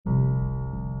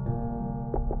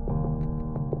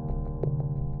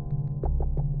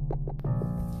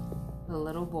A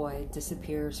little boy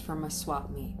disappears from a swap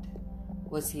meet.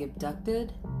 Was he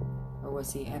abducted, or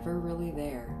was he ever really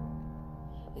there?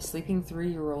 A sleeping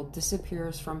 3-year-old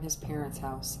disappears from his parents'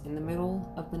 house in the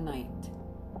middle of the night.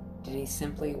 Did he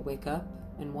simply wake up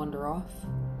and wander off?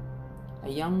 A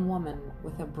young woman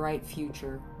with a bright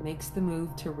future makes the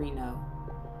move to Reno.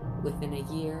 Within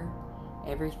a year,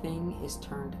 everything is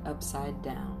turned upside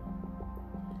down.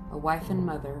 A wife and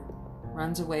mother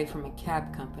runs away from a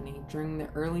cab company during the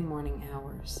early morning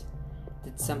hours.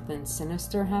 Did something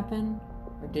sinister happen,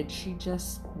 or did she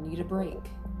just need a break?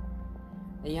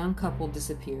 A young couple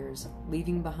disappears,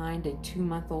 leaving behind a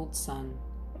 2-month-old son.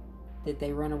 Did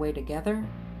they run away together,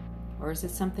 or is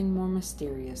it something more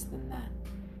mysterious than that?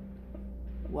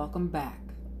 Welcome back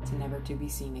to Never to Be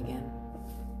Seen Again.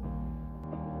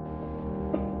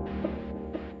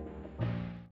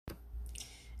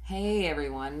 Hey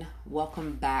everyone,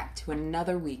 welcome back to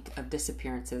another week of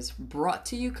disappearances brought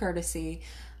to you courtesy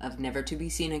of Never to Be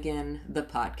Seen Again, the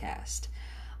podcast.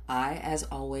 I, as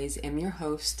always, am your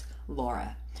host,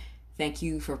 Laura. Thank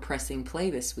you for pressing play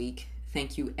this week.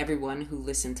 Thank you everyone who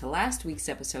listened to last week's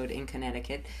episode in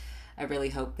Connecticut. I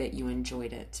really hope that you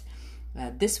enjoyed it.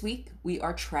 This week, we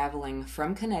are traveling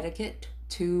from Connecticut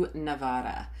to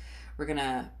Nevada. We're going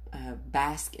to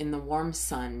bask in the warm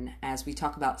sun as we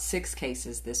talk about 6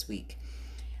 cases this week.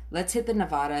 Let's hit the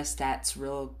Nevada stats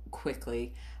real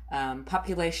quickly.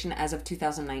 Population as of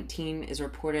 2019 is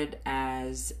reported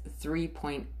as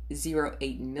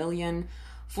 3.08 million.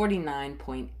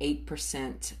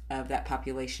 49.8% of that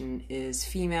population is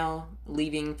female,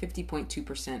 leaving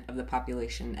 50.2% of the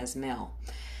population as male.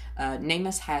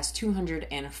 NamUs has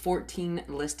 214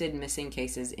 listed missing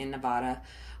cases in Nevada,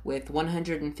 with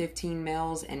 115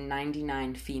 males and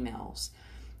 99 females.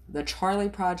 The Charley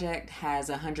Project has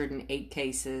 108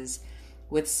 cases,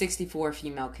 with 64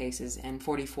 female cases and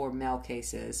 44 male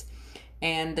cases.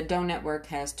 And the Doe Network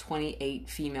has 28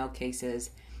 female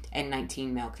cases and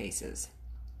 19 male cases.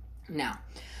 Now,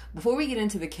 before we get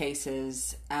into the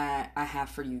cases I have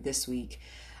for you this week,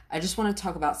 I just want to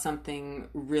talk about something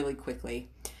really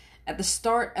quickly. At the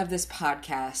start of this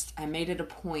podcast, I made it a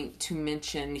point to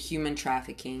mention human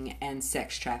trafficking and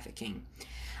sex trafficking.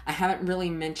 I haven't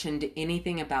really mentioned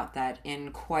anything about that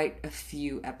in quite a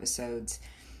few episodes.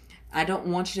 I don't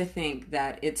want you to think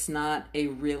that it's not a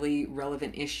really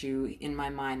relevant issue in my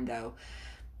mind, though.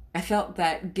 I felt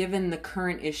that given the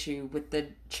current issue with the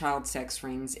child sex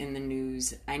rings in the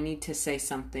news, I need to say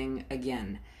something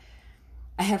again.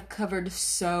 I have covered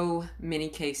so many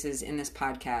cases in this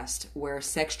podcast where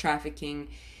sex trafficking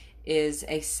is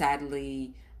a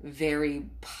sadly very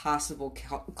possible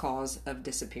cause of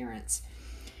disappearance.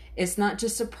 It's not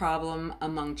just a problem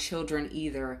among children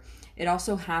either. It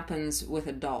also happens with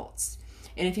adults.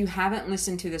 And if you haven't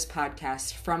listened to this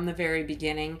podcast from the very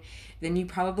beginning, then you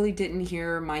probably didn't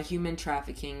hear my human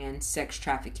trafficking and sex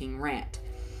trafficking rant.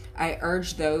 I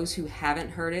urge those who haven't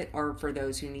heard it, or for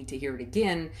those who need to hear it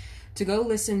again, to go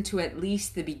listen to at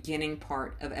least the beginning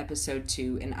part of episode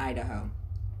 2 in Idaho.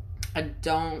 I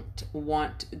don't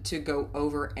want to go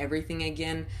over everything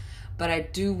again, but I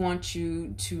do want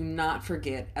you to not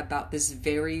forget about this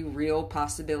very real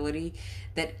possibility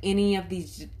that any of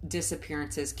these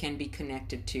disappearances can be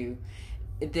connected to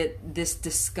this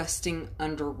disgusting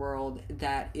underworld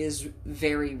that is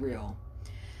very real.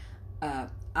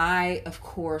 I, of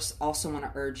course, also want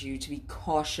to urge you to be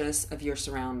cautious of your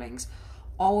surroundings.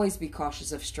 Always be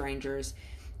cautious of strangers.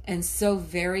 And so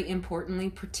very importantly,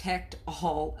 protect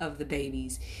all of the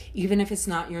babies. Even if it's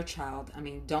not your child. I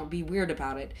mean, don't be weird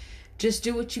about it. Just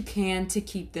do what you can to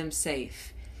keep them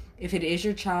safe. If it is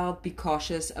your child, be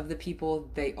cautious of the people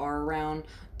they are around.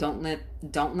 Don't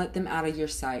let them out of your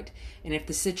sight. And if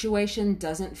the situation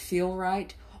doesn't feel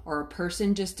right, or a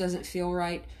person just doesn't feel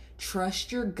right,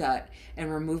 trust your gut and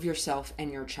remove yourself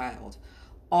and your child.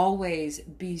 Always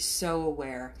be so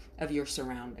aware of your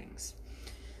surroundings.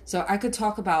 So I could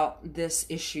talk about this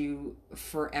issue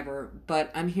forever,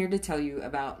 but I'm here to tell you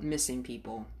about missing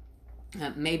people.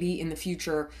 Maybe in the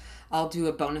future I'll do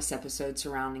a bonus episode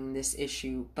surrounding this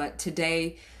issue, but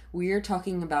today we are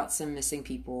talking about some missing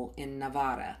people in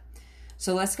Nevada.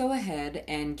 So let's go ahead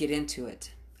and get into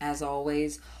it. As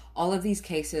always, all of these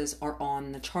cases are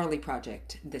on the Charley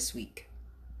Project this week.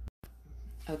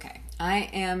 Okay, I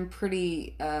am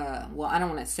pretty, I don't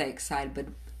want to say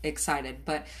excited,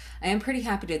 but I am pretty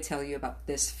happy to tell you about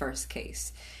this first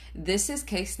case. This is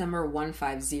case number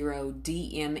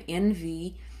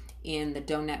 150-DMNV in the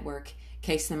Doe Network,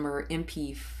 case number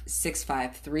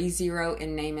MP6530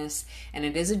 in NamUs, and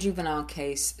it is a juvenile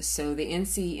case, so the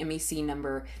NCMEC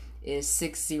number is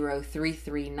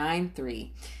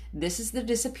 603393. This is the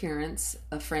disappearance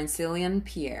of Francilien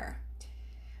Pierre.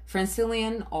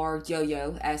 Francilien, or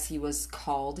Yo-Yo as he was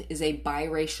called, is a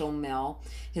biracial male.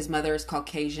 His mother is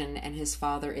Caucasian and his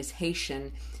father is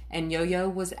Haitian, and Yo-Yo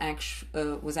was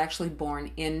actually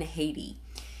born in Haiti.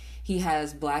 He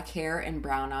has black hair and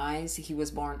brown eyes. He was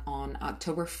born on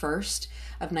October 1st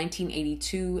of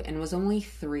 1982 and was only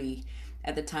 3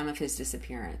 at the time of his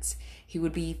disappearance. He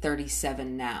would be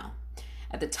 37 now.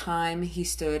 At the time, he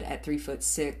stood at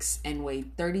 3'6" and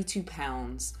weighed 32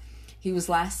 pounds. He was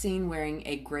last seen wearing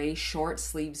a gray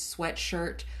short-sleeved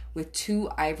sweatshirt with 2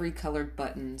 ivory-colored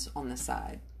buttons on the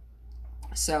side.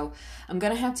 So, I'm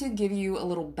going to have to give you a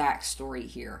little backstory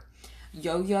here.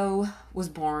 Yo-Yo was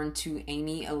born to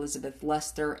Amy Elizabeth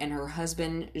Lester and her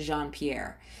husband,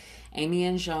 Jean-Pierre. Amy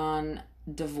and Jean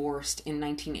divorced in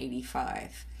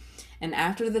 1985. And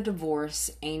after the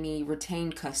divorce, Amy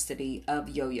retained custody of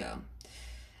Yo-Yo.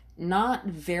 Not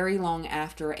very long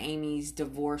after Amy's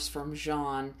divorce from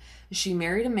Jean, she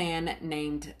married a man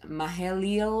named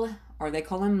Mahalil, or they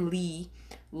call him Lee,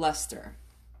 Lester.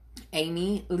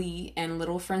 Amy, Lee, and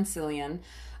little Francilien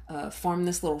formed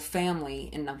this little family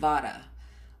in Nevada.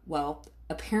 Well,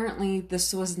 apparently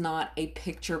this was not a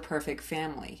picture-perfect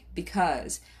family,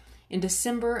 because in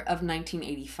December of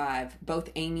 1985,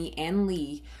 both Amy and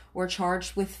Lee were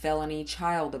charged with felony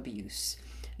child abuse.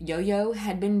 Yo-Yo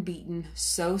had been beaten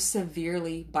so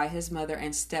severely by his mother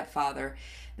and stepfather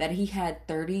that he had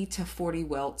 30 to 40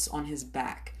 welts on his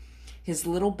back. His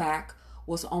little back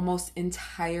was almost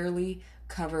entirely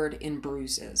covered in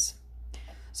bruises.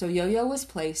 So Yo-Yo was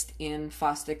placed in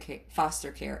foster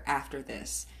care after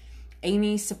this.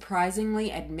 Amy surprisingly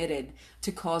admitted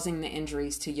to causing the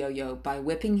injuries to Yo-Yo by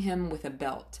whipping him with a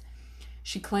belt.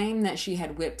 She claimed that she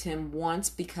had whipped him once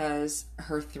because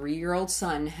her 3-year-old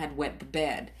son had wet the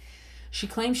bed. She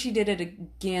claimed she did it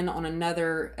again on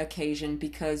another occasion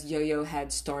because Yo-Yo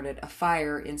had started a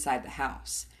fire inside the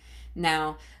house.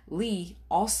 Now, Lee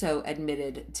also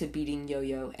admitted to beating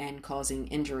Yo-Yo and causing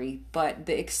injury, but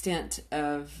the extent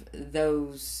of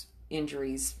those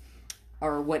injuries,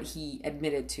 or what he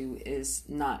admitted to, is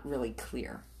not really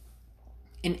clear.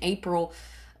 In April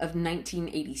of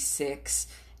 1986,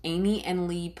 Amy and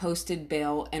Lee posted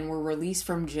bail and were released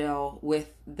from jail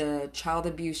with the child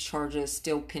abuse charges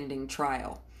still pending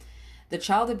trial. The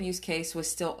child abuse case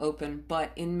was still open,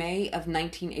 but in May of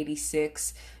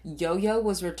 1986, Yo-Yo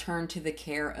was returned to the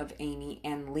care of Amy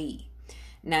and Lee.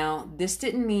 Now, this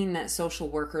didn't mean that social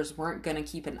workers weren't going to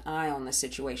keep an eye on the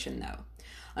situation, though.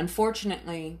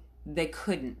 Unfortunately, they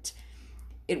couldn't.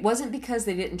 It wasn't because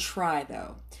they didn't try,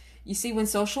 though. You see, when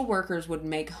social workers would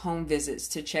make home visits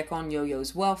to check on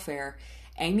Yo-Yo's welfare,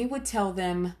 Amy would tell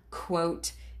them,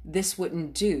 quote, "this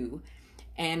wouldn't do,"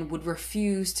 and would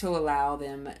refuse to allow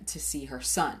them to see her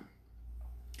son.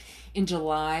 In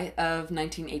July of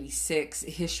 1986,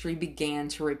 history began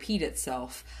to repeat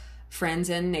itself. Friends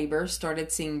and neighbors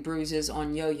started seeing bruises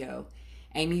on Yo-Yo.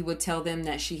 Amy would tell them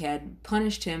that she had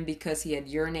punished him because he had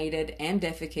urinated and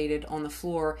defecated on the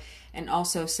floor and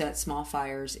also set small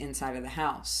fires inside of the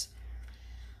house.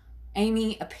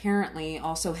 Amy apparently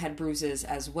also had bruises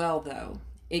as well, though.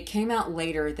 It came out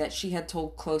later that she had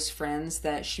told close friends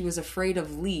that she was afraid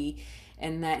of Lee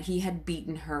and that he had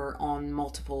beaten her on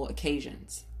multiple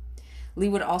occasions. Lee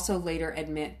would also later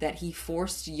admit that he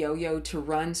forced Yo-Yo to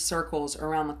run circles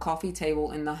around the coffee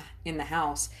table in the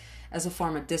house as a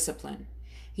form of discipline.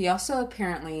 He also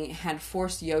apparently had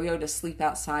forced Yo-Yo to sleep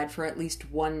outside for at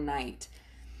least one night.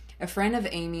 A friend of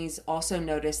Amy's also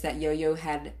noticed that Yo-Yo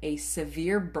had a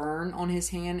severe burn on his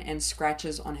hand and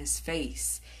scratches on his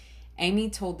face.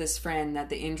 Amy told this friend that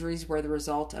the injuries were the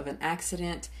result of an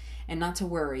accident and not to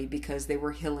worry because they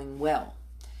were healing well.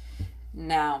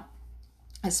 Now,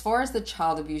 as far as the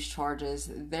child abuse charges,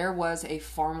 there was a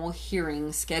formal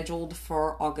hearing scheduled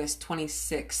for August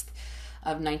 26th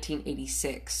of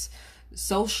 1986.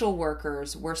 Social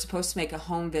workers were supposed to make a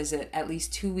home visit at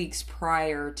least 2 weeks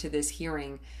prior to this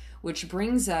hearing, which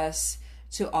brings us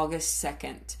to August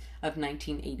 2nd of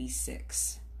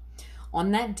 1986.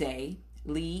 On that day,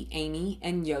 Lee, Amy,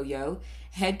 and Yo-Yo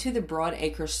head to the Broad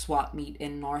Acres swap meet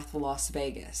in North Las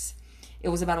Vegas. It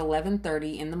was about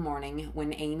 11:30 in the morning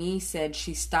when Amy said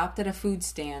she stopped at a food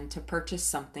stand to purchase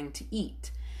something to eat.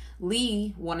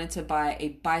 Lee wanted to buy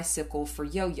a bicycle for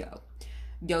Yo-Yo.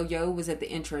 Yo-Yo was at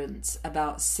the entrance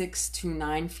about 6 to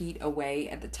 9 feet away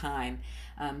at the time.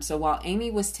 So while Amy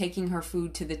was taking her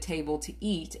food to the table to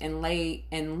eat and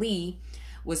Lee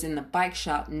was in the bike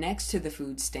shop next to the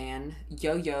food stand,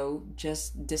 Yo-Yo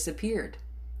just disappeared.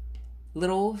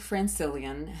 Little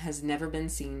Francilien has never been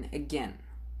seen again.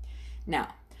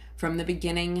 Now, From the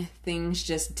beginning, things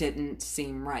just didn't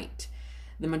seem right.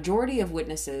 The majority of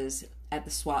witnesses at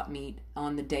the swap meet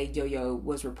on the day Yo-Yo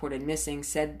was reported missing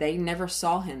said they never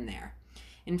saw him there.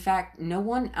 In fact, no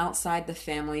one outside the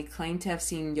family claimed to have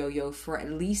seen Yo-Yo for at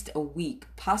least a week,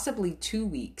 possibly 2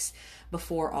 weeks,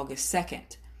 before August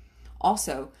 2nd.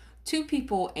 Also, 2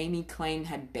 people Amy claimed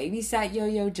had babysat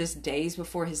Yo-Yo just days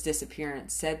before his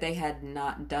disappearance said they had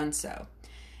not done so.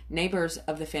 Neighbors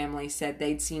of the family said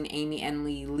they'd seen Amy and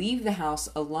Lee leave the house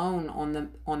alone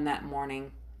on that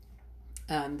morning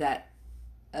that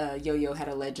Yo-Yo had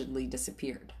allegedly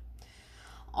disappeared.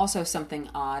 Also something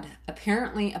odd,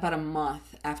 apparently about a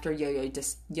month after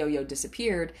Yo-Yo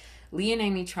disappeared, Lee and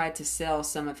Amy tried to sell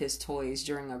some of his toys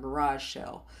during a garage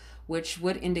sale, which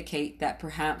would indicate that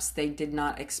perhaps they did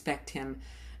not expect him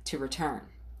to return.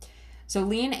 So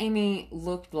Lee and Amy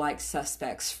looked like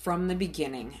suspects from the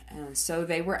beginning, and so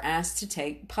they were asked to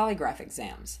take polygraph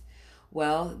exams.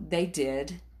 Well, they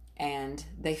did, and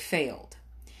they failed.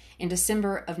 In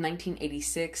December of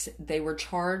 1986, they were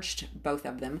charged, both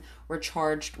of them, were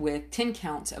charged with 10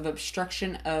 counts of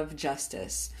obstruction of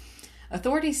justice.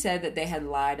 Authorities said that they had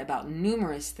lied about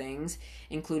numerous things,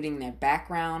 including their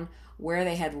background, where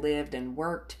they had lived and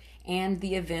worked, and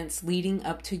the events leading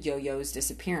up to Yo-Yo's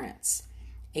disappearance.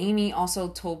 Amy also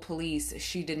told police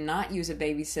she did not use a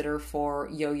babysitter for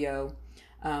Yo-Yo,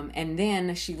 and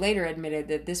then she later admitted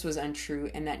that this was untrue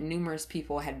and that numerous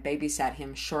people had babysat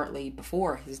him shortly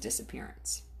before his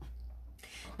disappearance.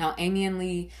 Now, Amy and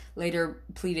Lee later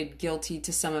pleaded guilty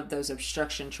to some of those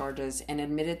obstruction charges and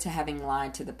admitted to having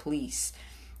lied to the police.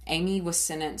 Amy was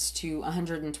sentenced to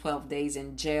 112 days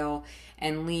in jail,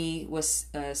 and Lee was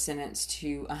sentenced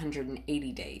to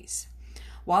 180 days.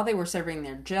 While they were serving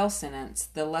their jail sentence,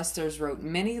 the Lesters wrote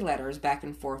many letters back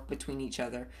and forth between each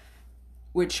other,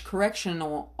 which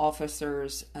correctional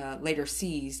officers later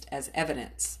seized as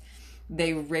evidence.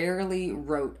 They rarely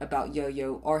wrote about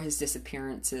Yo-Yo or his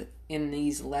disappearance in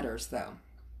these letters, though.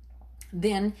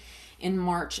 Then, in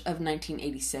March of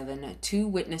 1987, 2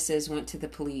 witnesses went to the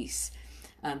police.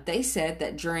 They said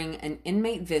that during an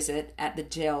inmate visit at the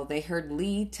jail, they heard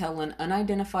Lee tell an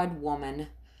unidentified woman,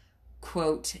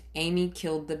 quote, "Amy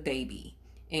killed the baby,"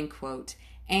 end quote,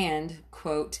 and,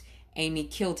 quote, "Amy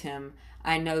killed him.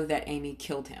 I know that Amy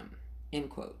killed him,"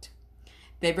 end quote.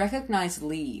 They recognized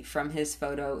Lee from his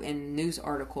photo in news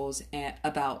articles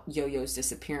about Yo-Yo's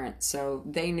disappearance, so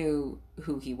they knew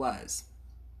who he was.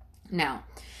 Now,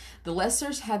 the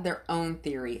Lesters had their own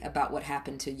theory about what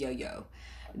happened to Yo-Yo.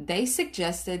 They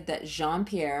suggested that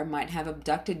Jean-Pierre might have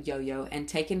abducted Yo-Yo and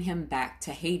taken him back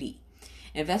to Haiti.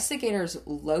 Investigators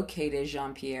located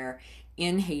Jean-Pierre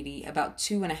in Haiti about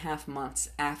 2.5 months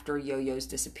after Yo-Yo's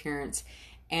disappearance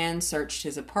and searched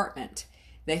his apartment.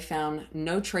 They found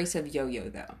no trace of Yo-Yo,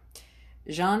 though.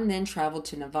 Jean then traveled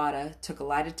to Nevada, took a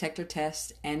lie detector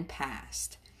test, and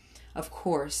passed. Of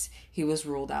course, he was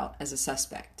ruled out as a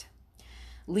suspect.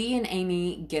 Lee and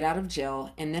Amy get out of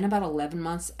jail, and then about 11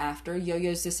 months after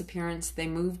Yo-Yo's disappearance, they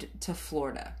moved to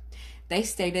Florida. They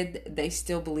stated they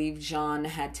still believed Jean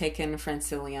had taken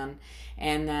Francilien,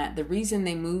 and that the reason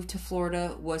they moved to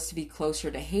Florida was to be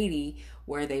closer to Haiti,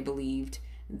 where they believed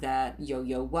that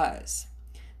Yo-Yo was.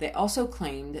 They also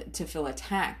claimed to feel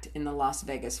attacked in the Las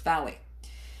Vegas Valley.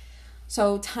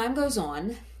 So time goes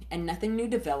on, and nothing new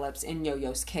develops in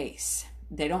Yo-Yo's case.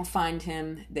 They don't find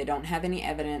him, they don't have any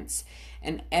evidence,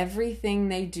 and everything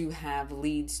they do have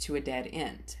leads to a dead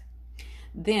end.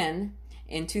 Then,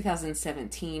 in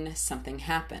 2017, something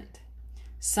happened.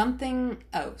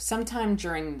 Sometime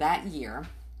during that year,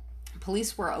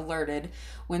 police were alerted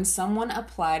when someone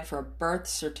applied for a birth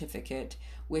certificate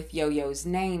with Yo-Yo's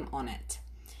name on it.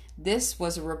 This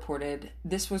was reported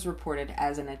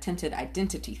as an attempted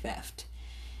identity theft.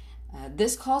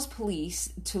 This caused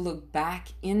police to look back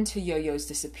into Yo-Yo's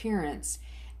disappearance,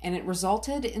 and it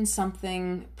resulted in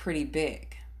something pretty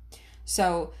big.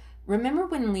 So, remember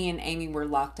when Lee and Amy were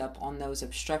locked up on those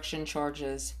obstruction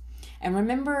charges? And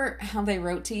remember how they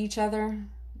wrote to each other?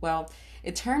 Well,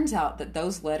 it turns out that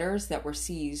those letters that were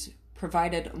seized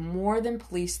provided more than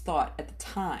police thought at the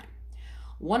time.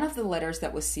 One of the letters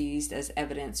that was seized as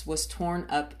evidence was torn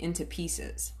up into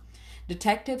pieces.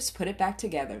 Detectives put it back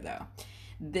together, though.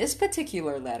 This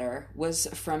particular letter was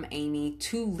from Amy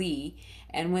to Lee,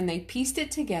 and when they pieced it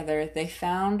together, they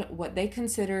found what they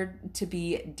considered to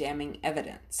be damning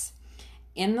evidence.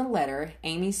 In the letter,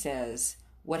 Amy says,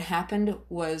 "What happened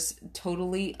was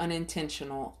totally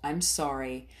unintentional. I'm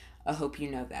sorry. I hope you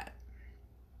know that."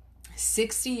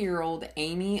 60-year-old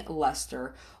Amy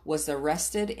Lester was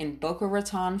arrested in Boca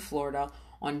Raton, Florida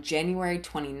on January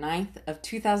 29th of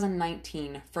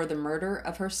 2019 for the murder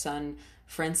of her son,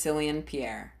 Francilien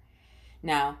Pierre.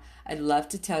 Now, I'd love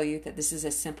to tell you that this is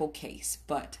a simple case,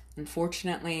 but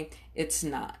unfortunately, it's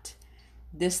not.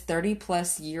 This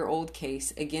 30-plus-year-old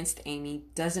case against Amy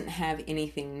doesn't have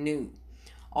anything new.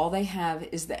 All they have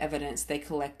is the evidence they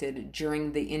collected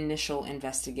during the initial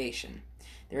investigation.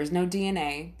 There is no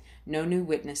DNA, no new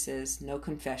witnesses, no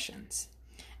confessions.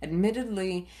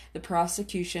 Admittedly, the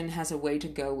prosecution has a way to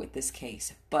go with this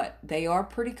case, but they are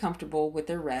pretty comfortable with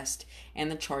the arrest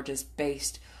and the charges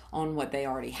based on what they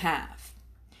already have.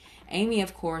 Amy,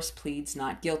 of course, pleads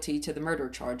not guilty to the murder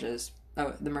charge.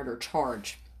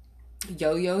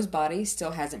 Yo-Yo's body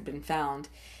still hasn't been found,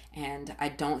 and I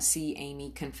don't see Amy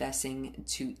confessing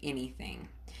to anything.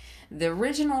 The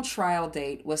original trial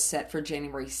date was set for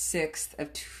January 6th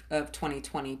of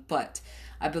 2020, but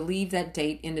I believe that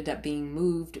date ended up being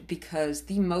moved because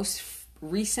the most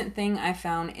recent thing I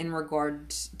found in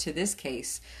regards to this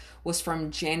case was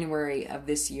from January of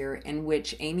this year, in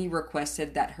which Amy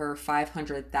requested that her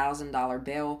 $500,000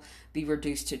 bail be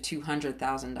reduced to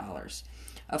 $200,000.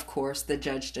 Of course, the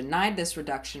judge denied this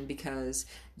reduction because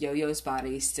Yo-Yo's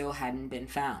body still hadn't been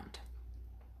found.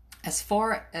 As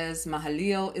far as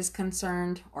Mahalil is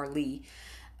concerned, or Lee,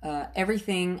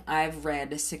 everything I've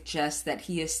read suggests that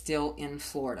he is still in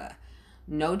Florida.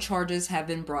 No charges have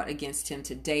been brought against him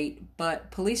to date,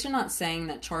 but police are not saying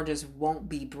that charges won't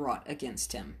be brought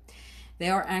against him. They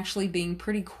are actually being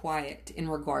pretty quiet in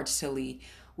regards to Lee,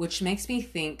 which makes me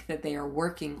think that they are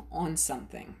working on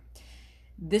something.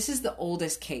 This is the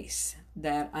oldest case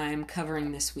that I'm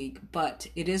covering this week, but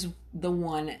it is the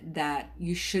one that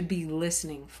you should be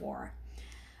listening for.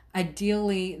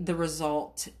 Ideally, the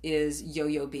result is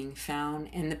Yo-Yo being found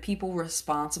and the people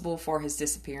responsible for his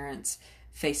disappearance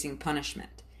facing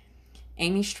punishment.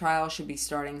 Amy's trial should be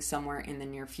starting somewhere in the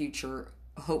near future,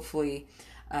 hopefully,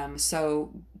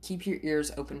 so keep your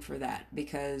ears open for that,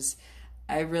 because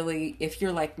if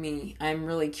you're like me, I'm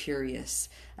really curious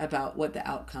about what the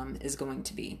outcome is going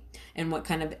to be and what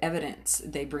kind of evidence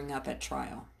they bring up at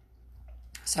trial.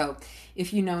 So,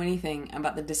 if you know anything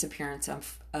about the disappearance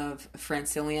of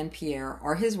Francilien Pierre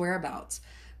or his whereabouts,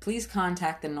 please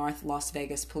contact the North Las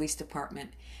Vegas Police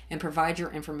Department and provide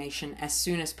your information as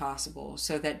soon as possible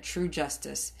so that true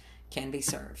justice can be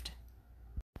served.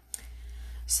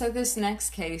 So this next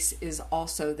case is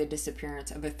also the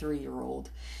disappearance of a 3-year-old.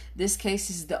 This case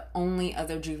is the only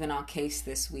other juvenile case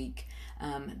this week.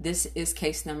 This is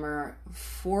case number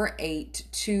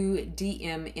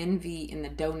 482DMNV in the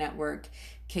Doe Network,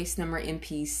 case number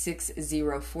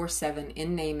MP6047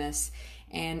 in NamUs,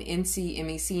 and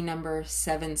NCMEC number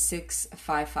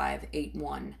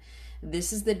 765581.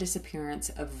 This is the disappearance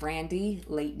of Randy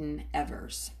Layton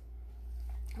Evers.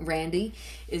 Randy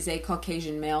is a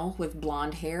Caucasian male with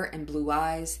blonde hair and blue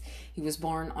eyes. He was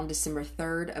born on December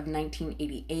 3rd of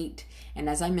 1988, and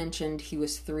as I mentioned, he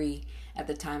was 3 at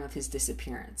the time of his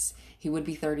disappearance. He would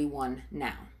be 31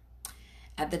 now.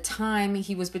 At the time,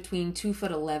 he was between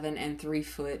 2'11" and 3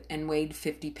 foot and weighed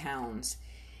 50 pounds.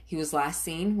 He was last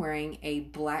seen wearing a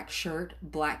black shirt,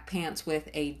 black pants with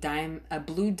a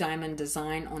blue diamond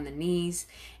design on the knees,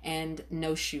 and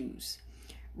no shoes.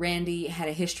 Randy had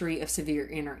a history of severe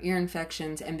inner ear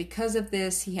infections, and because of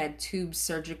this, he had tubes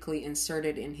surgically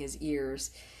inserted in his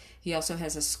ears. He also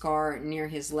has a scar near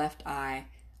his left eye,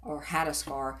 or had a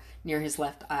scar near his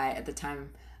left eye at the time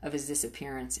of his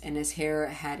disappearance, and his hair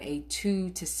had a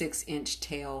 2 to 6 inch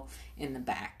tail in the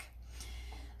back.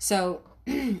 So,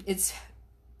 it's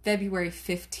February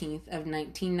 15th of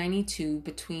 1992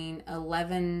 between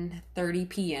 11:30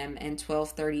 p.m. and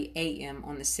 12:30 a.m.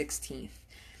 on the 16th.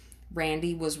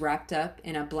 Randy was wrapped up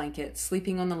in a blanket,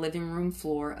 sleeping on the living room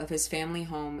floor of his family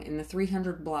home in the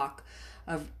 300 block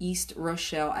of East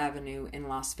Rochelle Avenue in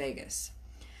Las Vegas.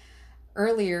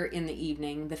 Earlier in the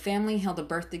evening, the family held a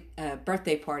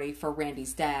birthday party for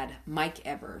Randy's dad, Mike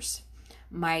Evers.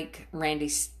 Mike,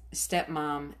 Randy's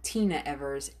stepmom, Tina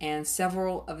Evers, and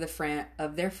several of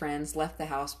their friends left the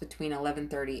house between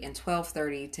 11:30 and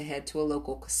 12:30 to head to a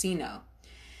local casino.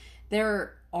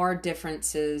 There are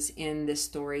differences in this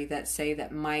story that say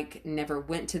that Mike never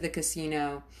went to the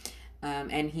casino,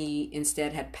 and he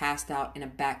instead had passed out in a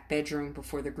back bedroom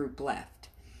before the group left.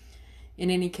 In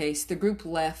any case, the group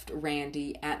left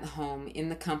Randy at the home in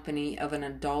the company of an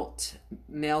adult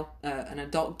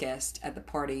guest at the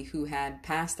party who had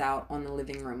passed out on the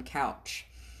living room couch.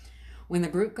 When the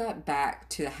group got back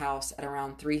to the house at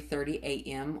around 3:30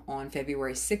 a.m. on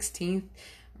February 16th,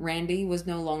 Randy was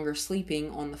no longer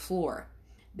sleeping on the floor.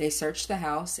 They searched the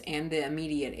house and the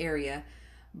immediate area,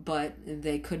 but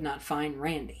they could not find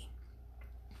Randy.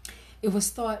 It was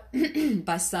thought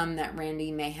by some that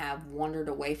Randy may have wandered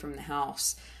away from the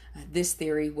house, This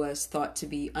theory was thought to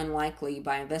be unlikely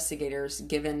by investigators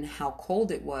given how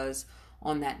cold it was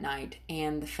on that night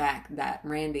and the fact that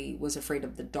Randy was afraid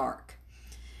of the dark.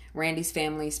 Randy's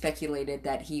family speculated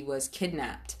that he was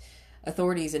kidnapped.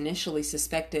 Authorities initially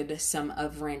suspected some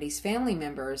of Randy's family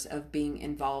members of being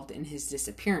involved in his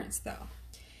disappearance, though.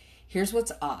 Here's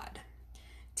what's odd.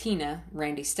 Tina,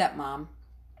 Randy's stepmom,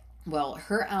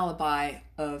 her alibi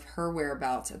of her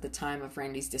whereabouts at the time of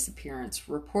Randy's disappearance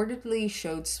reportedly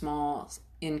showed small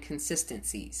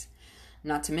inconsistencies.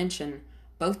 Not to mention,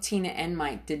 both Tina and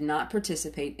Mike did not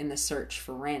participate in the search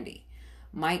for Randy.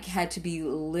 Mike had to be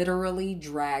literally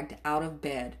dragged out of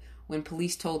bed when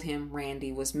police told him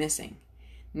Randy was missing.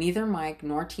 Neither Mike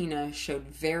nor Tina showed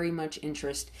very much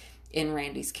interest in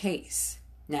Randy's case.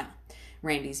 Now,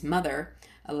 Randy's mother,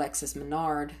 Alexis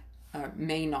Maynard,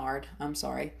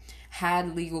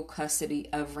 had legal custody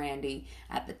of Randy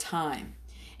at the time.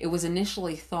 It was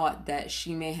initially thought that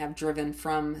she may have driven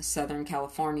from Southern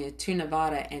California to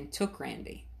Nevada and took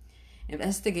Randy.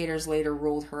 Investigators later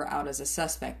ruled her out as a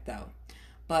suspect, though.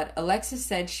 But Alexis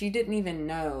said she didn't even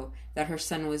know that her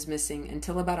son was missing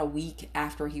until about a week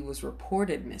after he was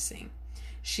reported missing.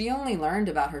 She only learned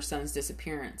about her son's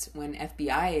disappearance when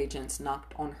FBI agents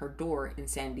knocked on her door in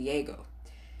San Diego.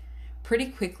 Pretty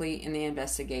quickly in the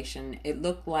investigation, it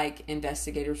looked like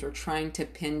investigators were trying to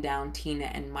pin down Tina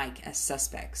and Mike as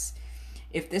suspects.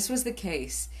 If this was the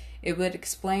case, it would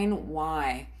explain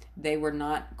why they were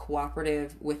not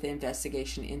cooperative with the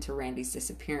investigation into Randy's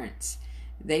disappearance.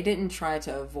 They didn't try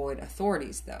to avoid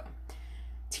authorities, though.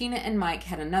 Tina and Mike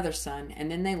had another son, and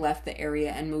then they left the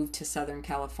area and moved to Southern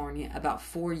California about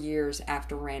 4 years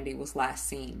after Randy was last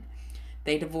seen.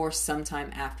 They divorced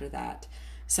sometime after that.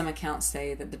 Some accounts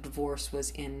say that the divorce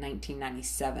was in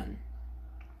 1997.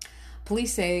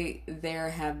 Police say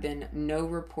there have been no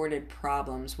reported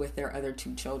problems with their other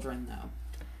 2 children, though.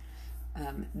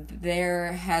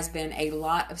 There has been a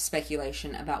lot of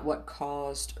speculation about what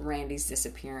caused Randy's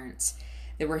disappearance.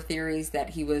 There were theories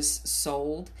that he was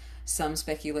sold. Some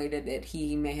speculated that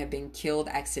he may have been killed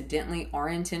accidentally or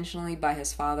intentionally by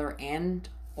his father and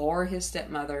or his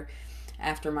stepmother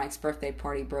after Mike's birthday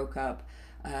party broke up.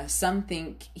 Some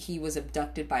think he was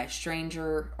abducted by a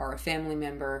stranger or a family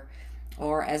member,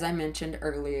 or, as I mentioned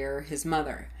earlier, his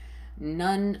mother.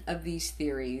 None of these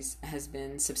theories has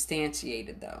been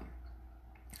substantiated, though.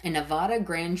 A Nevada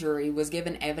grand jury was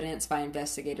given evidence by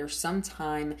investigators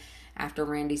sometime after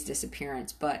Randy's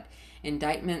disappearance, but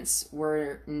indictments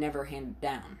were not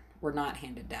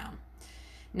handed down.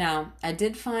 Now, I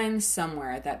did find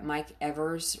somewhere that Mike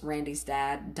Evers, Randy's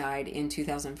dad, died in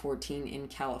 2014 in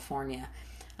California.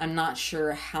 I'm not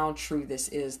sure how true this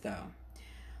is, though.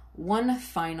 One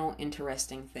final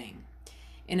interesting thing.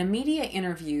 In a media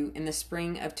interview in the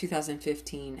spring of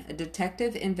 2015, a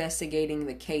detective investigating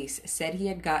the case said he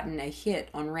had gotten a hit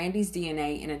on Randy's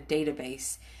DNA in a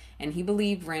database, and he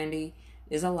believed Randy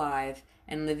is alive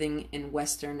and living in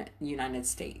western United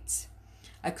States.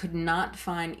 I could not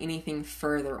find anything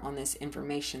further on this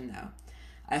information, though.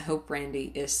 I hope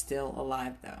Randy is still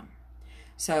alive, though.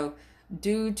 So,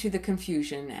 due to the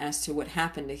confusion as to what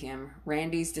happened to him,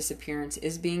 Randy's disappearance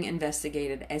is being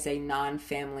investigated as a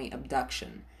non-family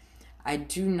abduction. I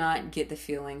do not get the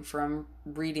feeling from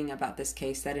reading about this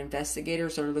case that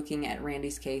investigators are looking at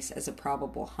Randy's case as a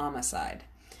probable homicide.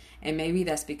 And maybe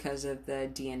that's because of the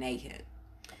DNA hit.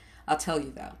 I'll tell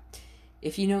you though,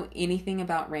 if you know anything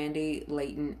about Randy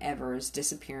Layton Evers'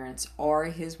 disappearance or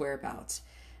his whereabouts,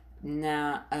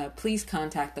 please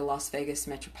contact the Las Vegas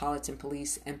Metropolitan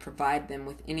Police and provide them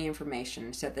with any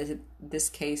information so that this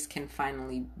case can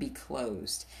finally be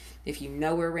closed. If you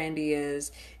know where Randy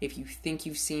is, if you think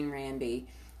you've seen Randy,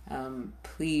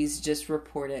 please just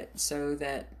report it so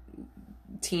that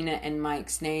Tina and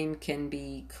Mike's name can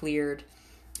be cleared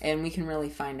and we can really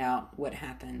find out what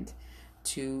happened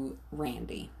to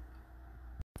Randy.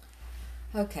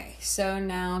 Okay, so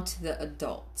now to the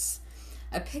adults.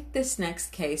 I picked this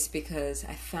next case because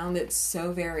I found it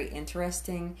so very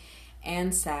interesting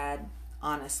and sad,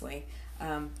 honestly.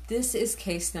 This is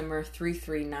case number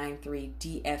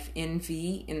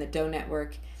 3393-DFNV in the Doe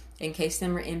Network and case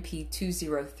number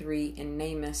MP203 in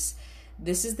NamUs.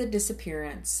 This is the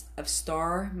disappearance of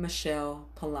Star Michelle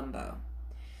Palumbo.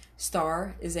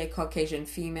 Star is a Caucasian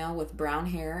female with brown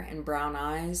hair and brown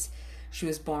eyes. She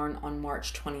was born on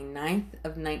March 29th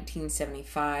of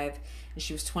 1975, and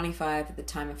she was 25 at the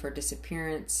time of her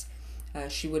disappearance.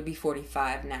 She would be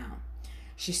 45 now.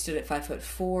 She stood at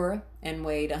 5'4" and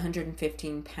weighed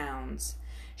 115 pounds.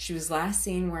 She was last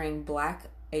seen wearing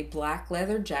a black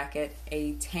leather jacket,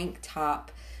 a tank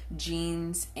top,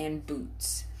 jeans, and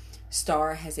boots.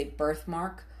 Star has a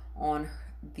birthmark on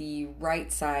the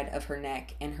right side of her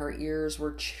neck, and her ears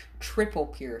were triple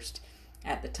pierced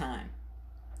at the time.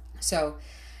 So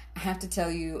I have to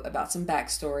tell you about some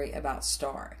backstory about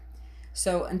Starr.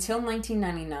 So until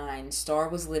 1999, Starr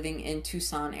was living in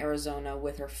Tucson, Arizona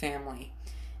with her family.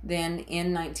 Then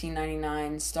in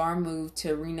 1999, Starr moved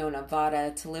to Reno,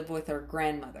 Nevada to live with her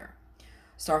grandmother.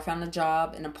 Starr found a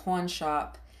job in a pawn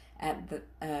shop at the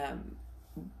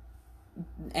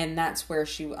and that's where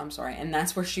she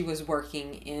was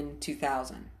working in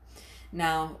 2000.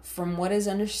 Now, from what is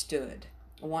understood,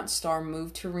 once Starr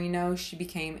moved to Reno, she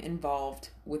became involved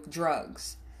with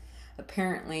drugs.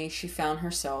 Apparently, she found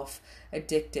herself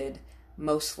addicted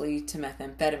mostly to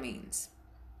methamphetamines.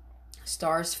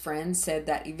 Starr's friend said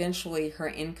that eventually her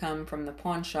income from the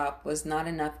pawn shop was not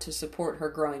enough to support her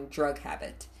growing drug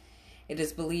habit. It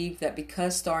is believed that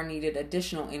because Starr needed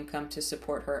additional income to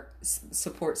support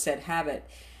said habit,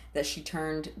 that she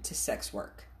turned to sex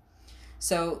work.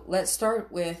 So let's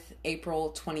start with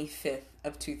April 25th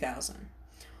of 2000.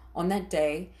 On that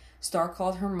day, Starr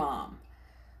called her mom.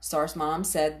 Starr's mom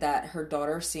said that her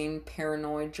daughter seemed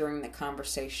paranoid during the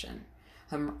conversation.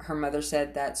 Her mother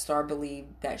said that Starr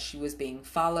believed that she was being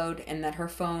followed and that her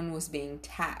phone was being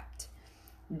tapped.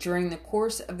 During the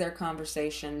course of their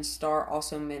conversation, Starr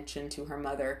also mentioned to her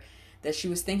mother that she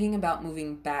was thinking about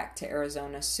moving back to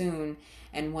Arizona soon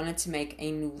and wanted to make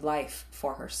a new life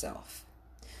for herself.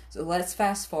 So let's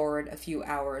fast forward a few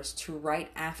hours to right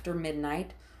after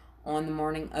midnight on the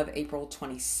morning of April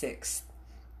 26th.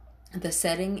 The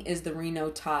setting is the Reno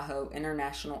Tahoe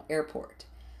International Airport.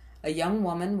 A young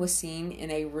woman was seen in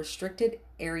a restricted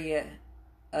area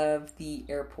of the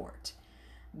airport.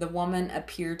 The woman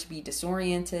appeared to be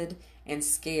disoriented and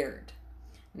scared.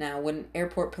 Now, when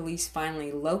airport police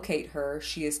finally locate her,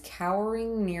 she is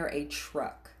cowering near a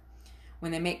truck.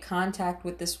 When they make contact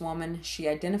with this woman, she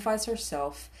identifies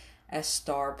herself as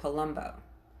Starr Palumbo.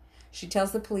 She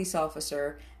tells the police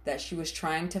officer that she was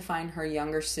trying to find her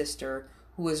younger sister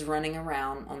who was running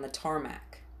around on the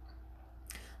tarmac.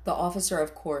 The officer,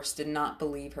 of course, did not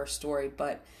believe her story,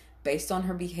 but based on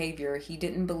her behavior, he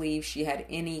didn't believe she had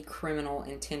any criminal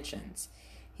intentions.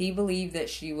 He believed that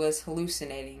she was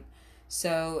hallucinating.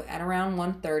 So at around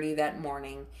 1:30 that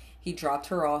morning, he dropped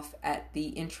her off at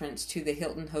the entrance to the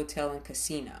Hilton Hotel and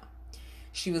Casino.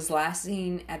 She was last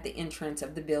seen at the entrance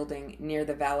of the building near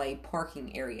the valet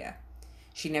parking area.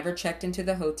 She never checked into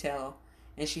the hotel,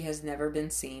 and she has never been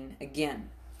seen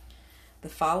again. The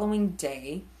following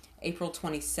day, April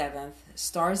 27th,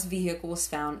 Starr's vehicle was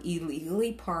found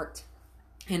illegally parked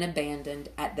and abandoned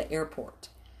at the airport.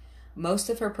 Most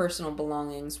of her personal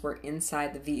belongings were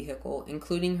inside the vehicle,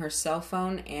 including her cell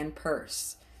phone and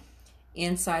purse.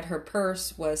 Inside her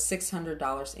purse was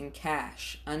 $600 in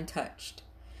cash, untouched.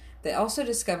 They also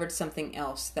discovered something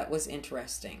else that was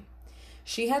interesting.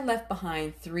 She had left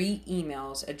behind 3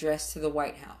 emails addressed to the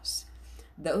White House.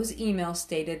 Those emails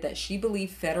stated that she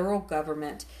believed federal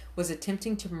government was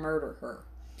attempting to murder her.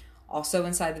 Also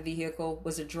inside the vehicle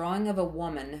was a drawing of a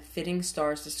woman fitting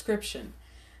Starr's description.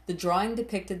 The drawing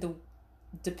depicted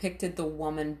the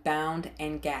woman bound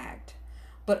and gagged.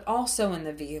 But also in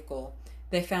the vehicle,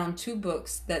 they found 2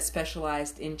 books that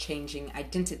specialized in changing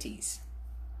identities.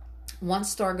 Once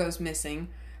Starr goes missing,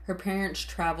 her parents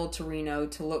traveled to Reno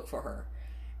to look for her.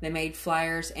 They made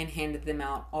flyers and handed them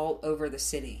out all over the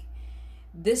city.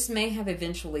 This may have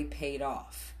eventually paid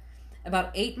off.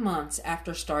 About 8 months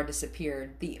after Starr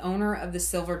disappeared, the owner of the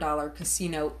Silver Dollar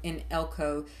Casino in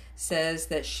Elko says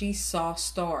that she saw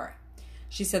Starr.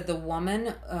 She said the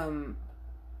woman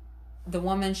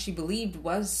she believed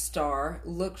was Starr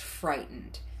looked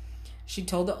frightened. She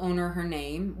told the owner her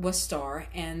name was Starr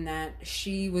and that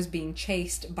she was being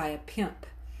chased by a pimp.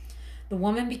 The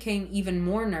woman became even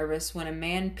more nervous when a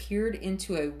man peered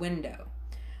into a window.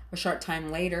 A short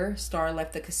time later, Starr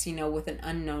left the casino with an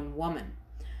unknown woman.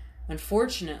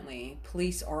 Unfortunately,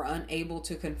 police are unable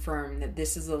to confirm that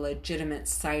this is a legitimate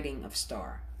sighting of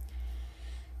Starr.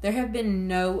 There have been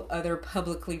no other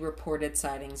publicly reported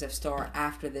sightings of Starr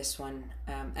after this one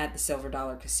at the Silver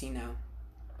Dollar Casino.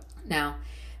 Now,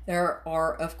 there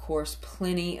are, of course,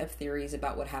 plenty of theories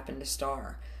about what happened to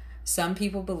Starr. Some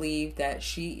people believe that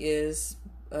she is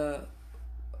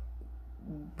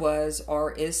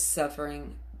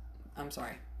suffering. I'm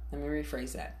sorry, let me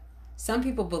rephrase that. Some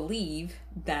people believe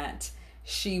that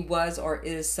she was or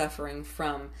is suffering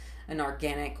from an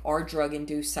organic or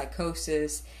drug-induced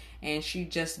psychosis, and she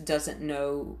just doesn't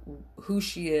know who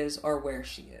she is or where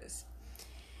she is.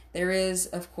 There is,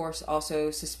 of course,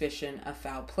 also suspicion of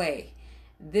foul play.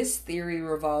 This theory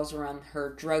revolves around her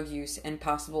drug use and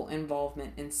possible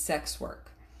involvement in sex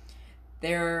work.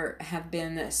 There have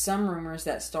been some rumors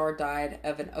that Starr died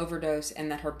of an overdose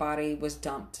and that her body was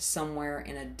dumped somewhere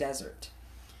in a desert.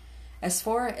 As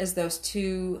far as those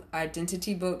 2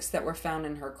 identity books that were found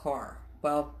in her car,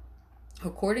 well,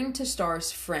 according to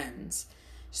Starr's friends,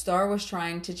 Starr was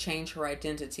trying to change her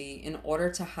identity in order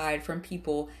to hide from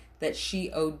people that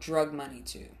she owed drug money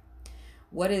to.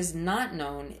 What is not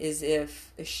known is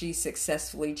if she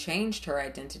successfully changed her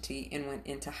identity and went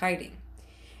into hiding.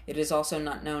 It is also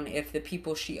not known if the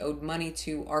people she owed money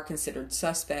to are considered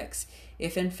suspects,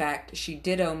 if in fact she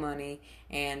did owe money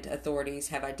and authorities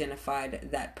have identified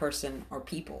that person or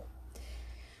people.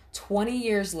 20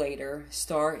 years later,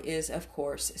 Starr is, of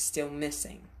course, still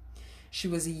missing. She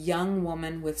was a young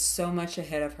woman with so much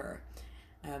ahead of her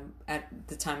at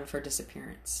the time of her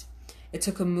disappearance. It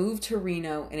took a move to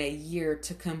Reno in a year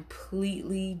to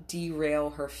completely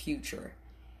derail her future.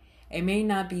 It may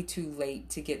not be too late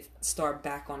to get Starr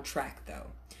back on track, though.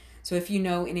 So if you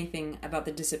know anything about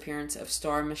the disappearance of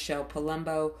Starr Michelle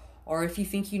Palumbo, or if you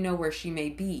think you know where she may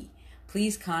be,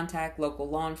 please contact local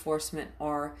law enforcement,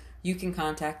 or you can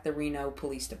contact the Reno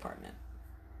Police Department.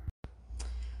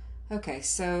 Okay,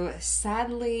 so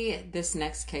sadly, this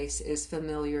next case is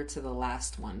familiar to the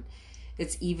last one.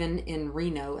 It's even in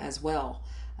Reno as well.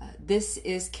 This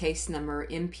is case number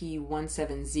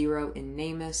MP170 in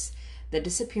Namus, the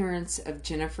disappearance of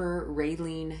Jennifer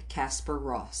Raylene Casper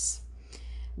Ross.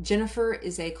 Jennifer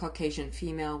is a Caucasian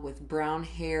female with brown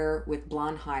hair with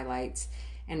blonde highlights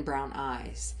and brown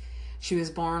eyes. She was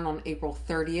born on April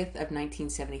 30th of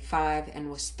 1975 and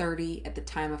was 30 at the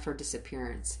time of her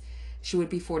disappearance. She would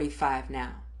be 45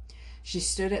 now. She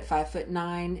stood at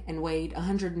 5'9" and weighed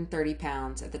 130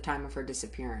 pounds at the time of her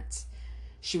disappearance.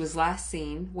 She was last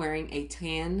seen wearing a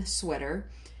tan sweater,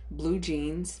 blue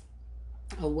jeans,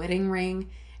 a wedding ring,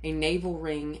 a navel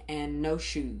ring, and no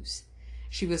shoes.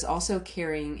 She was also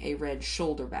carrying a red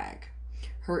shoulder bag.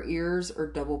 Her ears are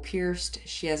double pierced.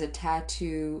 She has a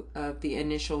tattoo of the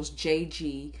initials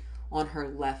JG on her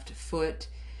left foot.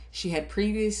 She had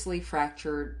previously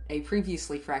fractured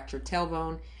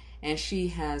tailbone, and she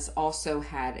has also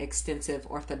had extensive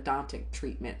orthodontic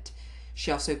treatment.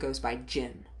 She also goes by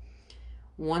Jen.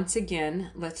 Once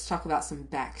again, let's talk about some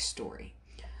backstory.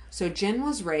 So Jen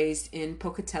was raised in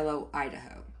Pocatello,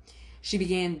 Idaho. She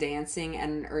began dancing at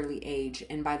an early age,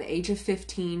 and by the age of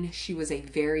 15, she was a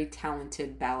very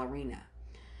talented ballerina.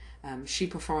 She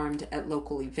performed at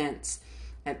local events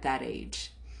at that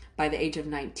age. By the age of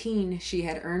 19, she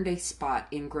had earned a spot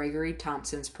in Gregory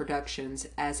Thompson's productions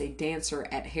as a dancer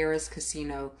at Harrah's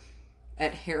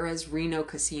Reno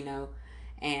Casino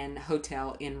and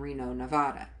Hotel in Reno,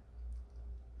 Nevada.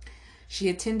 She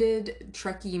attended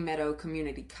Truckee Meadow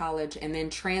Community College and then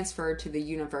transferred to the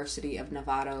University of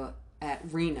Nevada at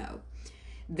Reno.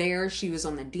 There, she was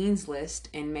on the dean's list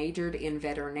and majored in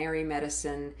veterinary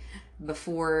medicine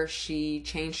before she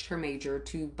changed her major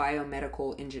to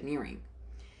biomedical engineering.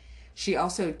 She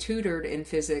also tutored in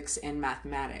physics and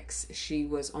mathematics. She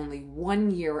was only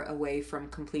 1 year away from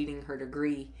completing her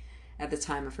degree at the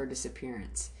time of her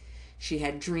disappearance. She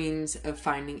had dreams of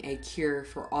finding a cure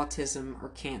for autism or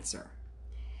cancer.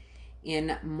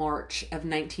 In March of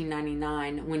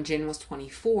 1999, when Jen was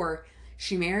 24,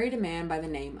 she married a man by the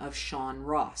name of Sean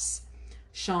Ross.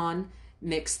 Sean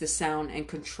mixed the sound and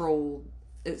controlled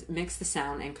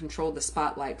the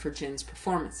spotlight for Jen's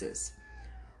performances.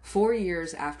 4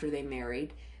 years after they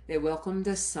married, they welcomed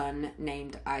a son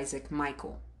named Isaac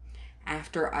Michael.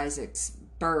 After Isaac's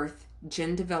birth,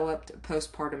 Jen developed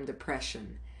postpartum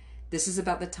depression. This is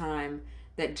about the time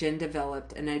that Jen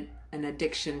developed an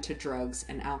addiction to drugs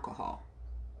and alcohol.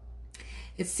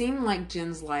 It seemed like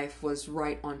Jen's life was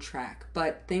right on track,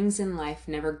 but things in life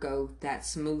never go that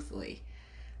smoothly.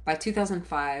 By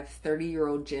 2005,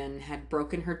 30-year-old Jen had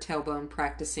broken her tailbone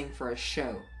practicing for a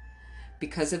show.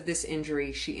 Because of this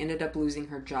injury, she ended up losing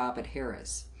her job at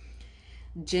Harrah's.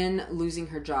 Jen losing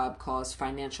her job caused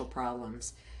financial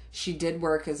problems. She did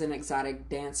work as an exotic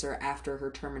dancer after her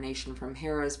termination from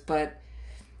Harrah's, but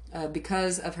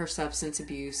because of her substance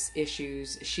abuse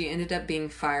issues, she ended up being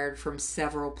fired from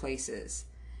several places.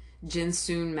 Jen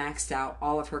soon maxed out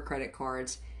all of her credit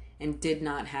cards and did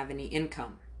not have any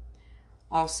income.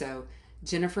 Also,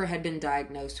 Jennifer had been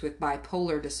diagnosed with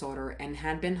bipolar disorder and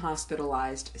had been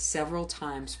hospitalized several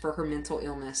times for her mental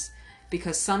illness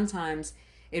because sometimes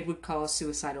it would cause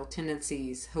suicidal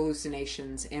tendencies,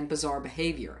 hallucinations, and bizarre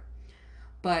behavior.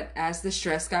 But as the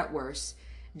stress got worse,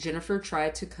 Jennifer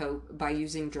tried to cope by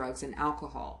using drugs and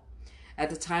alcohol. At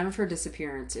the time of her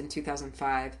disappearance in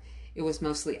 2005, it was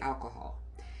mostly alcohol.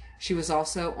 She was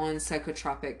also on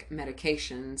psychotropic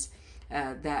medications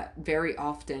that very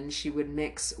often she would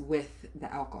mix with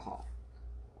the alcohol.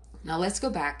 Now let's go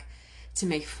back to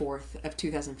May 4th of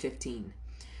 2015.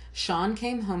 Sean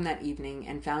came home that evening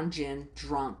and found Jen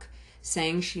drunk,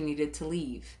 saying she needed to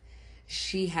leave.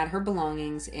 She had her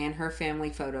belongings and her family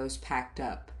photos packed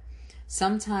up.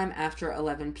 Sometime after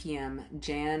 11 p.m.,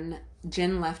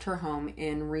 Jen left her home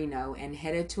in Reno and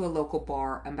headed to a local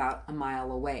bar about a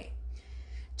mile away.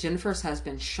 Jennifer's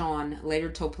husband, Sean, later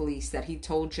told police that he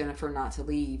told Jennifer not to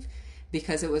leave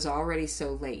because it was already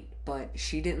so late, but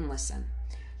she didn't listen.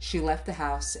 She left the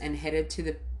house and headed to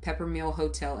the Peppermill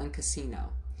Hotel and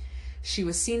Casino. She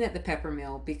was seen at the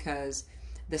Peppermill because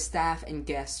the staff and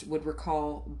guests would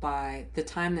recall by the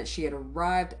time that she had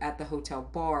arrived at the hotel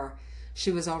bar,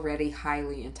 she was already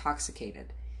highly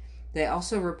intoxicated. They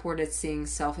also reported seeing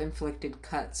self-inflicted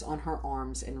cuts on her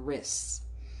arms and wrists.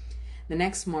 The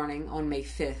next morning, on May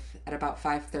 5th, at about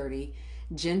 5:30,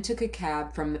 Jen took a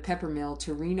cab from the Peppermill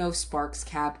to Reno Sparks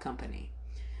Cab Company.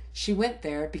 She went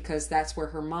there because that's where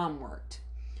her mom worked.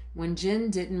 What Jen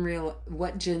didn't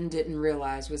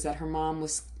realize was that her mom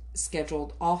was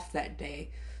scheduled off that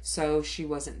day, so she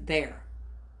wasn't there.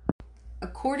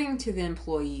 According to the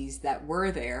employees that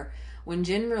were there, when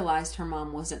Jen realized her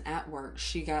mom wasn't at work,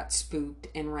 she got spooked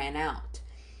and ran out.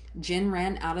 Jen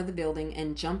ran out of the building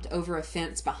and jumped over a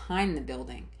fence behind the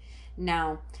building.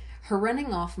 Now, her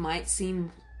running off might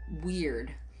seem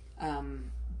weird,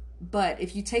 but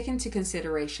if you take into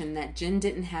consideration that Jen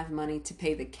didn't have money to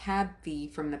pay the cab fee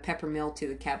from the Peppermill to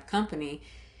the cab company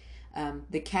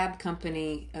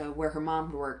where her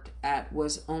mom worked at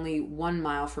was only 1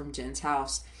 mile from Jen's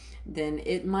house, then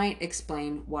it might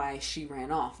explain why she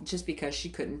ran off, just because she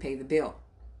couldn't pay the bill.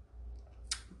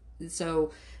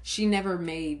 So she never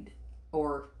made,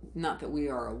 or not that we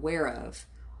are aware of,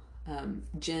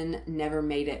 Jen never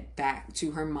made it back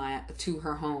to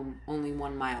her home only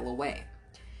 1 mile away.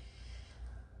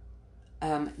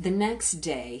 The next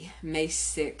day, May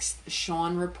 6th,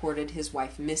 Sean reported his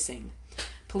wife missing.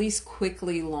 Police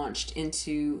quickly launched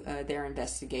into their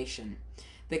investigation.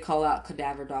 They call out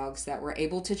cadaver dogs that were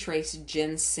able to trace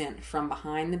Jen's scent from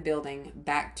behind the building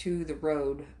back to the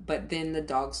road, but then the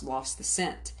dogs lost the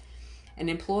scent. An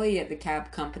employee at the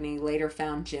cab company later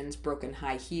found Jen's broken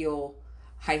high heel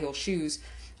shoes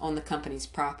on the company's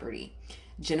property.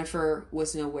 Jennifer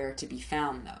was nowhere to be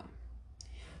found, though.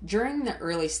 During the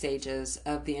early stages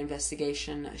of the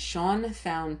investigation, Sean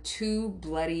found 2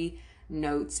 bloody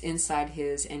notes inside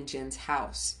his and Jen's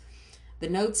house. The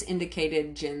notes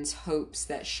indicated Jen's hopes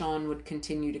that Sean would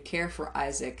continue to care for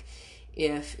Isaac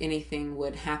if anything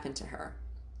would happen to her.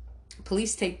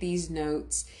 Police take these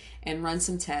notes and run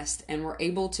some tests and were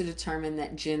able to determine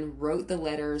that Jen wrote the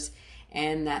letters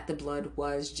and that the blood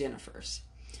was Jennifer's.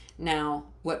 Now,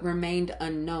 what remained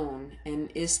unknown,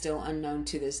 and is still unknown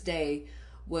to this day,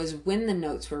 was when the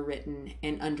notes were written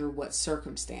and under what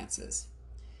circumstances.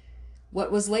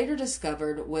 What was later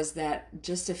discovered was that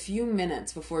just a few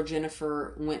minutes before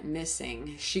Jennifer went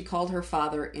missing, she called her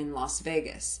father in Las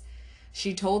Vegas.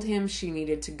 She told him she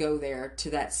needed to go there to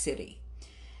that city.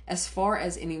 As far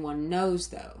as anyone knows,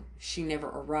 though, she never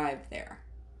arrived there.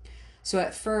 So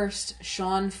at first,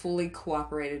 Sean fully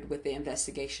cooperated with the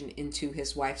investigation into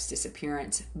his wife's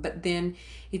disappearance, but then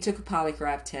he took a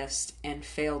polygraph test and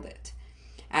failed it.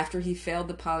 After he failed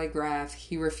the polygraph,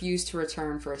 he refused to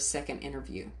return for a second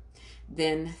interview.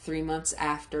 Then, 3 months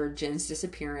after Jen's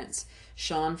disappearance,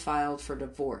 Sean filed for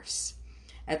divorce.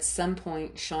 At some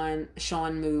point,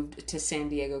 Sean moved to San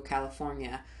Diego,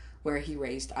 California, where he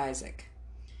raised Isaac.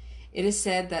 It is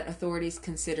said that authorities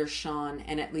consider Sean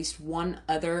and at least one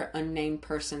other unnamed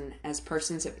person as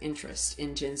persons of interest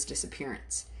in Jen's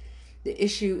disappearance. The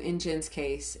issue in Jen's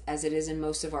case, as it is in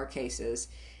most of our cases,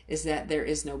 is that there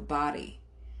is no body.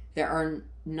 They are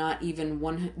not even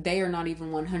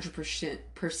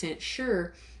 100%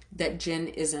 sure that Jen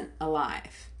isn't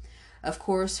alive. Of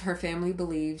course, her family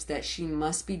believes that she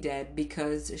must be dead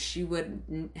because she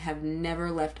would have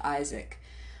never left Isaac,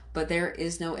 but there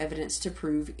is no evidence to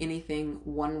prove anything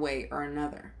one way or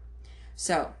another.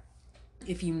 So,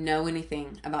 if you know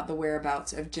anything about the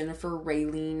whereabouts of Jennifer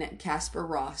Raylene Casper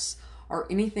Ross or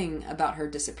anything about her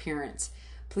disappearance,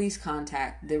 please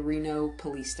contact the Reno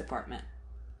Police Department.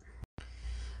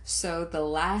 So the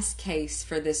last case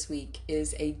for this week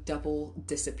is a double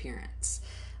disappearance.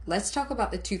 Let's talk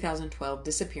about the 2012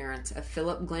 disappearance of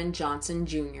Philip Glenn Johnson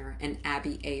Jr. and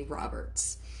Abby A.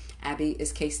 Roberts. Abby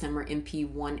is case number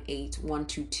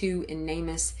MP18122 in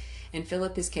NamUs, and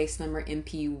Philip is case number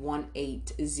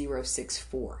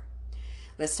MP18064.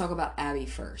 Let's talk about Abby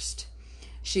first.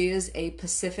 She is a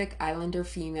Pacific Islander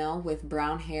female with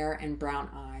brown hair and brown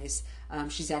eyes.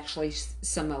 She's actually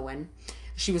Samoan.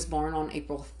 She was born on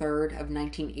April 3rd of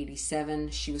 1987.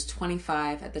 She was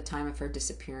 25 at the time of her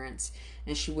disappearance,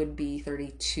 and she would be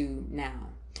 32 now.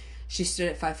 She stood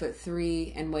at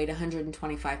 5'3" and weighed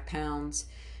 125 pounds.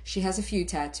 She has a few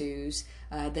tattoos.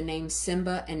 The names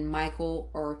Simba and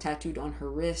Michael are tattooed on her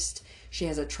wrist. She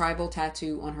has a tribal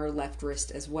tattoo on her left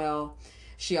wrist as well.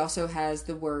 She also has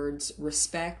the words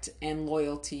respect and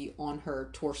loyalty on her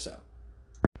torso.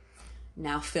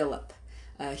 Now Philip.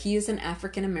 He is an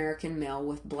African-American male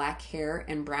with black hair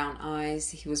and brown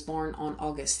eyes. He was born on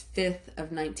August 5th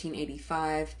of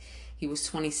 1985. He was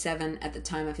 27 at the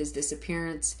time of his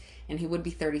disappearance, and he would be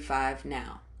 35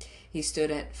 now. He stood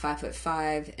at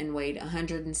 5'5" and weighed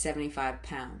 175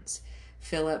 pounds.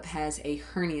 Philip has a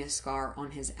hernia scar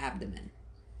on his abdomen.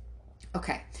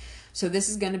 Okay, so this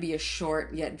is going to be a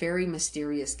short yet very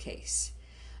mysterious case.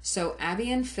 So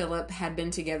Abby and Philip had been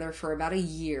together for about a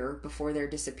year before their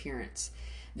disappearance.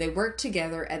 They worked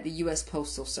together at the U.S.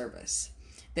 Postal Service.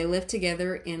 They lived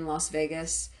together in Las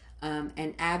Vegas,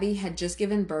 and Abby had just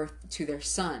given birth to their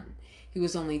son. He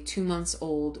was only 2 months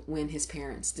old when his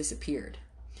parents disappeared.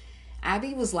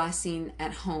 Abby was last seen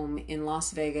at home in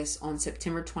Las Vegas on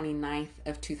September 29th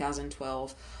of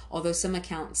 2012, although some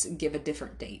accounts give a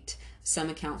different date. Some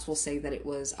accounts will say that it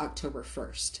was October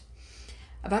 1st.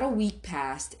 About a week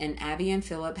passed, and Abby and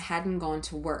Philip hadn't gone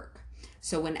to work.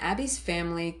 So when Abby's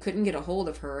family couldn't get a hold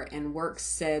of her and work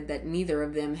said that neither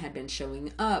of them had been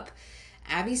showing up,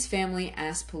 Abby's family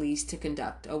asked police to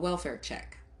conduct a welfare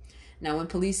check. Now, when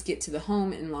police get to the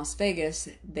home in Las Vegas,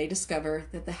 they discover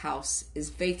that the house is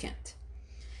vacant.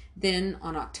 Then,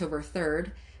 on October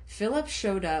 3rd, Philip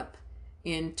showed up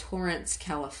in Torrance,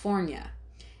 California.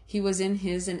 He was in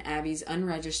his and Abby's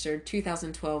unregistered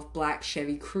 2012 black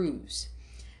Chevy Cruze.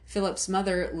 Philip's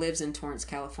mother lives in Torrance,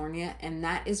 California, and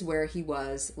that is where he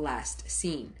was last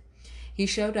seen. He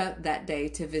showed up that day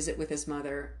to visit with his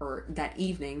mother, or that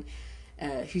evening,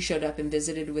 he showed up and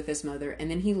visited with his mother,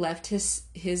 and then he left his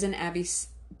and Abby's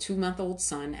 2-month-old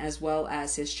son, as well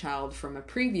as his child from a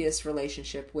previous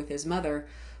relationship with his mother,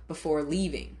 before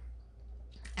leaving.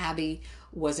 Abby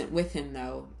wasn't with him,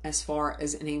 though, as far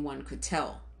as anyone could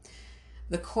tell.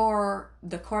 The car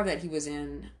that he was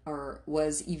in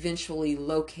was eventually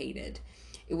located.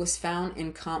 It was found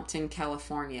in Compton,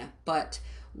 California, but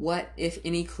what, if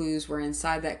any, clues were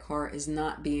inside that car is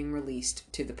not being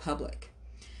released to the public.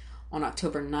 On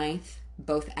October 9th,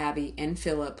 both Abby and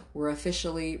Philip were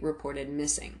officially reported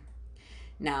missing.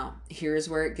 Now, here's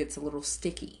where it gets a little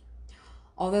sticky.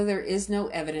 Although there is no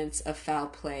evidence of foul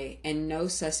play and no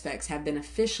suspects have been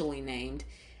officially named,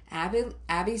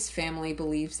 Abby's family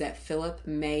believes that Philip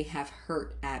may have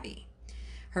hurt Abby.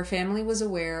 Her family was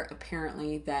aware,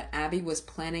 apparently, that Abby was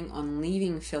planning on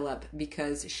leaving Philip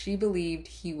because she believed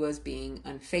he was being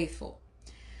unfaithful.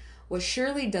 What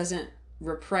surely doesn't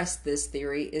repress this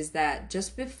theory is that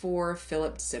just before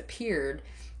Philip disappeared,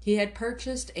 he had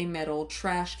purchased a metal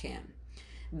trash can.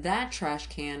 That trash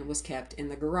can was kept in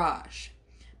the garage.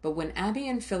 But when Abby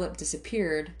and Philip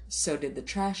disappeared, so did the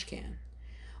trash can.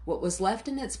 What was left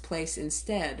in its place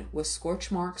instead was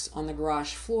scorch marks on the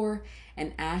garage floor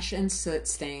and ash and soot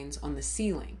stains on the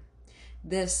ceiling.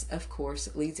 This, of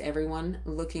course, leads everyone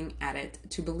looking at it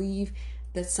to believe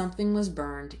that something was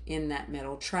burned in that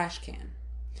metal trash can.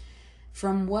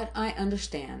 From what I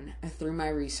understand through my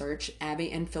research,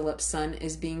 Abby and Philip's son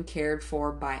is being cared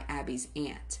for by Abby's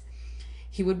aunt.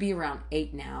 He would be around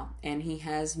 8 now, and he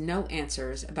has no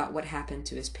answers about what happened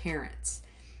to his parents.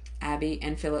 Abby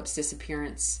and Philip's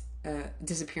disappearances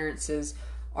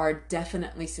are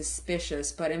definitely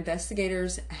suspicious, but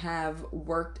investigators have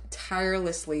worked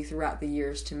tirelessly throughout the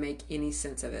years to make any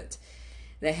sense of it.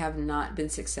 They have not been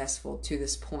successful to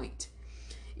this point.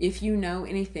 If you know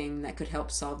anything that could help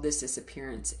solve this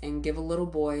disappearance and give a little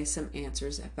boy some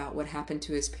answers about what happened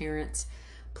to his parents,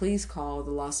 please call the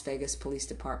Las Vegas Police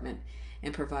Department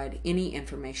and provide any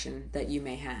information that you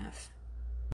may have.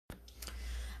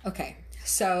 Okay,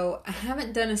 so I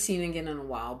haven't done a scene again in a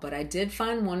while, but I did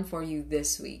find one for you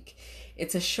this week.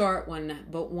 It's a short one,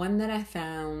 but one that I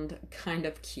found kind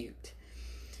of cute.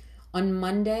 On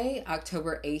Monday,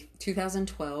 October 8th,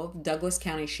 2012, Douglas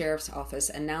County Sheriff's Office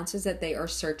announces that they are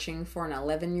searching for an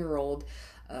 11-year-old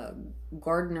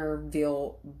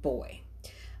Gardnerville boy.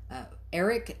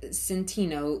 Eric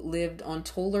Centino lived on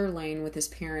Toller Lane with his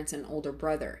parents and older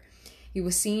brother. He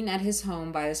was seen at his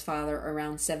home by his father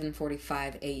around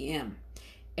 7:45 a.m.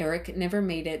 Eric never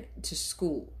made it to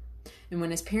school, and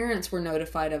when his parents were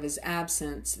notified of his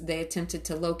absence, they attempted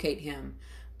to locate him,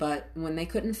 but when they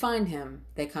couldn't find him,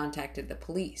 they contacted the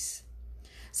police.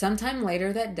 Sometime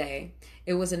later that day,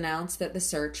 it was announced that the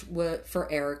search for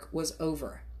Eric was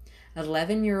over.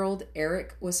 11-year-old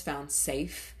Eric was found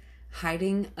safe,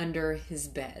 hiding under his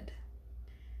bed.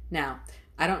 Now,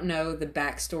 I don't know the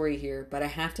backstory here, but I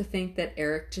have to think that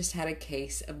Eric just had a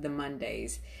case of the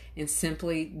Mondays and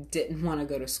simply didn't want to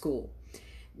go to school.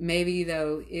 Maybe,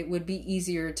 though, it would be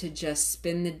easier to just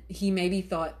he maybe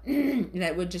thought that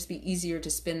it would just be easier to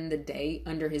spend the day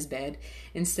under his bed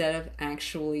instead of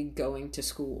actually going to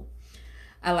school.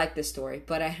 I like this story,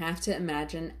 but I have to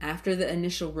imagine after the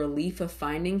initial relief of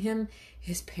finding him,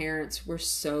 his parents were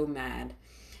so mad.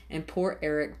 And poor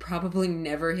Eric probably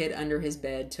never hid under his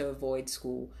bed to avoid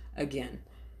school again.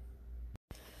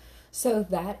 So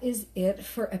that is it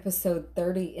for episode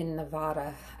 30 in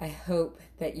Nevada. I hope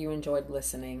that you enjoyed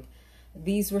listening.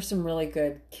 These were some really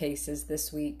good cases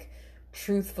this week.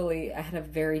 Truthfully, I had a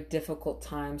very difficult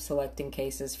time selecting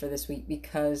cases for this week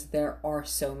because there are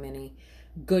so many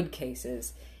good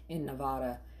cases in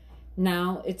Nevada.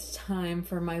 Now it's time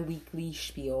for my weekly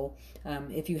spiel.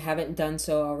 If you haven't done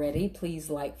so already, please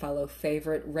like, follow,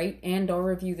 favorite, rate, and or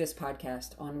review this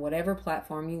podcast on whatever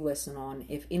platform you listen on,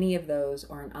 if any of those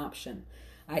are an option.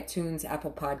 iTunes,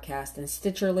 Apple Podcast, and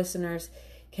Stitcher listeners,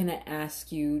 can I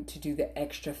ask you to do the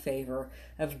extra favor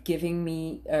of giving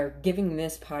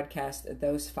this podcast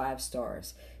those 5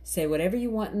 stars. Say whatever you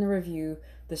want in the review.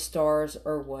 The stars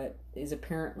are what is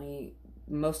apparently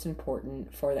most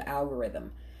important for the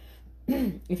algorithm.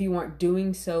 If you aren't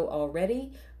doing so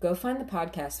already, go find the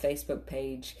podcast Facebook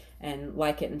page and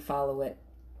like it and follow it.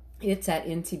 It's at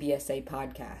NTBSA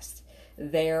Podcast.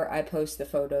 There I post the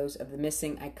photos of the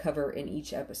missing I cover in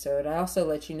each episode. I also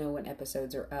let you know when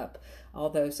episodes are up,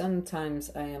 although sometimes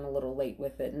I am a little late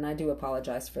with it, and I do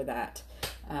apologize for that.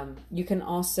 You can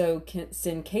also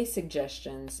send case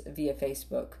suggestions via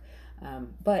Facebook.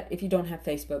 But if you don't have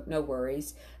Facebook, no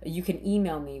worries. You can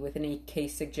email me with any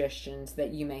case suggestions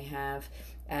that you may have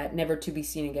at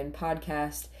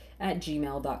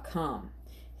nevertobeseenagainpodcast@gmail.com.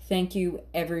 Thank you,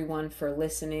 everyone, for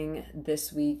listening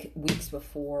this week, weeks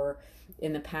before,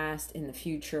 in the past, in the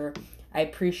future. I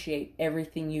appreciate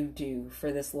everything you do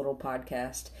for this little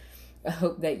podcast. I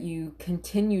hope that you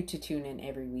continue to tune in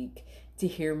every week to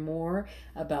hear more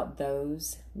about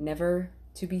those never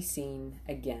to be seen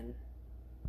again.